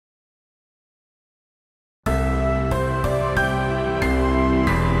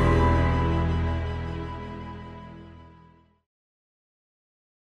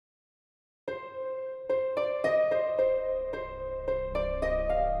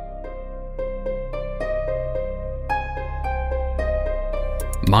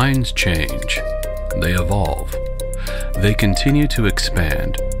Minds change, they evolve, they continue to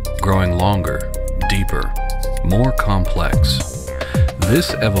expand, growing longer, deeper, more complex.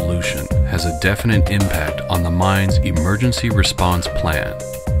 This evolution has a definite impact on the mind's emergency response plan.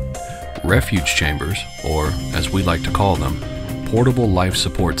 Refuge chambers, or as we like to call them, portable life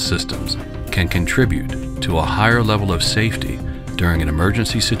support systems, can contribute to a higher level of safety during an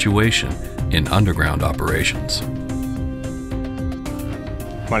emergency situation in underground operations.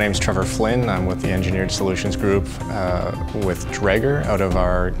 My name is Trevor Flynn. I'm with the Engineered Solutions Group with Dräger out of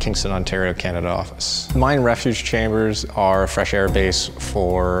our Kingston, Ontario, Canada office. Mine refuge chambers are a fresh air base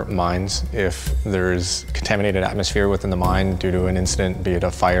for mines. If there's contaminated atmosphere within the mine due to an incident, be it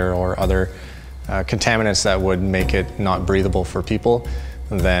a fire or other contaminants that would make it not breathable for people,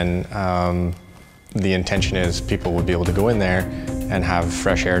 then the intention is people would be able to go in there and have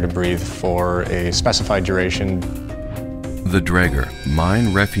fresh air to breathe for a specified duration. The Dräger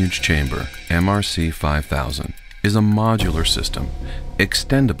Mine Refuge Chamber MRC 5000 is a modular system,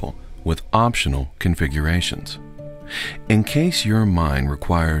 extendable with optional configurations. In case your mine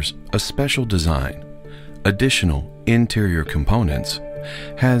requires a special design, additional interior components,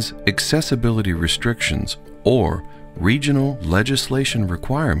 has accessibility restrictions, or regional legislation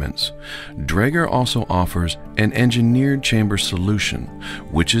requirements, Dräger also offers an engineered chamber solution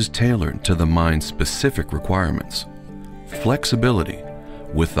which is tailored to the mine's specific requirements. Flexibility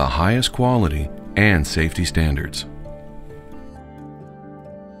with the highest quality and safety standards.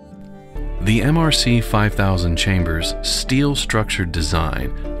 The MRC 5000 chamber's steel-structured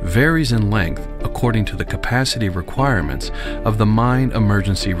design varies in length according to the capacity requirements of the mine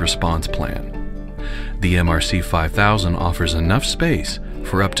emergency response plan. The MRC 5000 offers enough space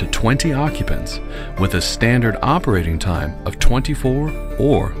for up to 20 occupants with a standard operating time of 24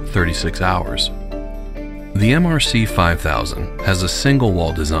 or 36 hours. The MRC 5000 has a single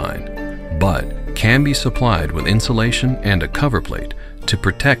wall design, but can be supplied with insulation and a cover plate to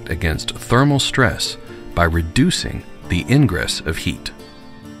protect against thermal stress by reducing the ingress of heat.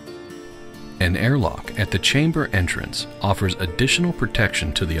 An airlock at the chamber entrance offers additional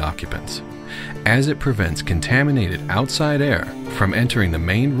protection to the occupants, as it prevents contaminated outside air from entering the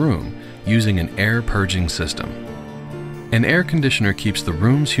main room using an air purging system. An air conditioner keeps the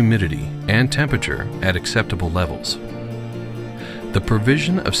room's humidity and temperature at acceptable levels. The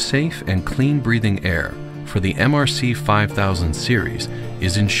provision of safe and clean breathing air for the MRC 5000 series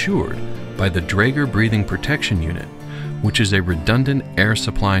is ensured by the Dräger Breathing Protection Unit, which is a redundant air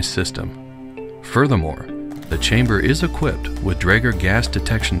supply system. Furthermore, the chamber is equipped with Dräger gas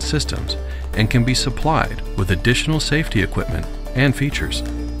detection systems and can be supplied with additional safety equipment and features.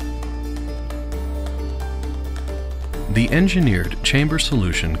 The engineered chamber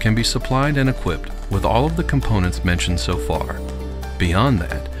solution can be supplied and equipped with all of the components mentioned so far. Beyond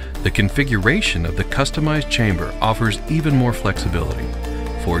that, the configuration of the customized chamber offers even more flexibility.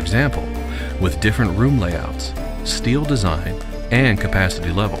 For example, with different room layouts, steel design, and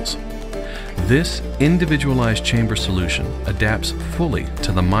capacity levels. This individualized chamber solution adapts fully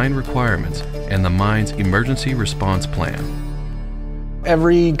to the mine requirements and the mine's emergency response plan.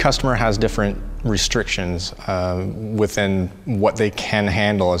 Every customer has different restrictions within what they can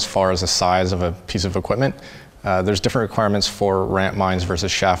handle as far as the size of a piece of equipment. There's different requirements for ramp mines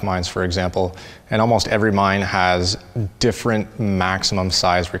versus shaft mines, for example, and almost every mine has different maximum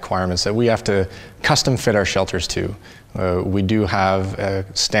size requirements that we have to custom fit our shelters to. We do have a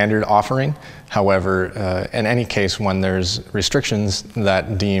standard offering. However, in any case, when there's restrictions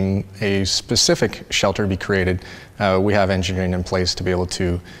that deem a specific shelter be created, we have engineering in place to be able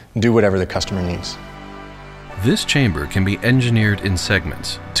to do whatever the customer needs. This chamber can be engineered in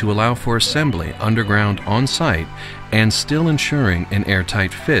segments to allow for assembly underground on site and still ensuring an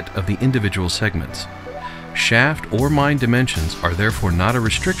airtight fit of the individual segments. Shaft or mine dimensions are therefore not a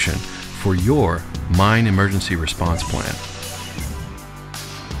restriction for your mine emergency response plan.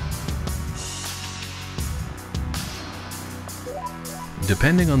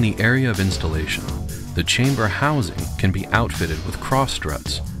 Depending on the area of installation, the chamber housing can be outfitted with cross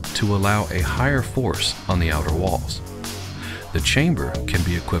struts to allow a higher force on the outer walls. The chamber can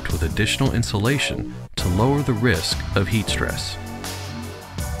be equipped with additional insulation to lower the risk of heat stress.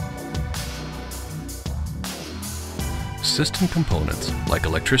 System components like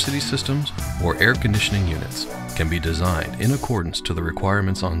electricity systems or air conditioning units can be designed in accordance to the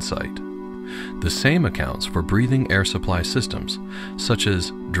requirements on site. The same accounts for breathing air supply systems, such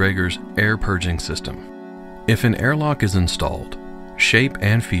as Dräger's air purging system. If an airlock is installed, shape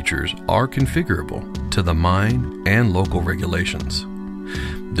and features are configurable to the mine and local regulations.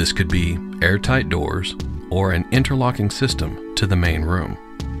 This could be airtight doors or an interlocking system to the main room.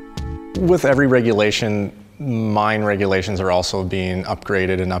 With every regulation, mine regulations are also being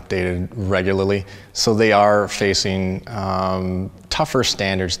upgraded and updated regularly. So they are facing tougher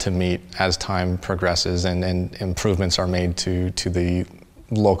standards to meet as time progresses and improvements are made to the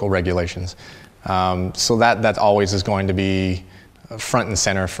local regulations. So that always is going to be front and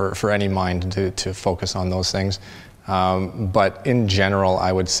center for any mine to focus on those things. But in general,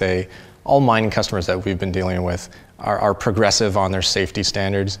 I would say all mining customers that we've been dealing with are progressive on their safety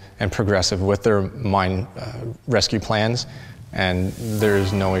standards and progressive with their mine rescue plans, and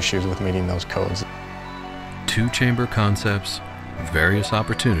there's no issues with meeting those codes. 2 chamber concepts, various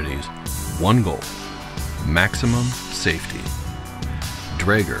opportunities, one goal: maximum safety.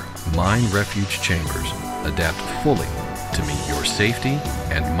 Dräger Mine Refuge Chambers adapt fully to meet your safety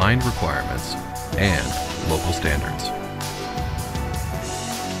and mine requirements and local standards.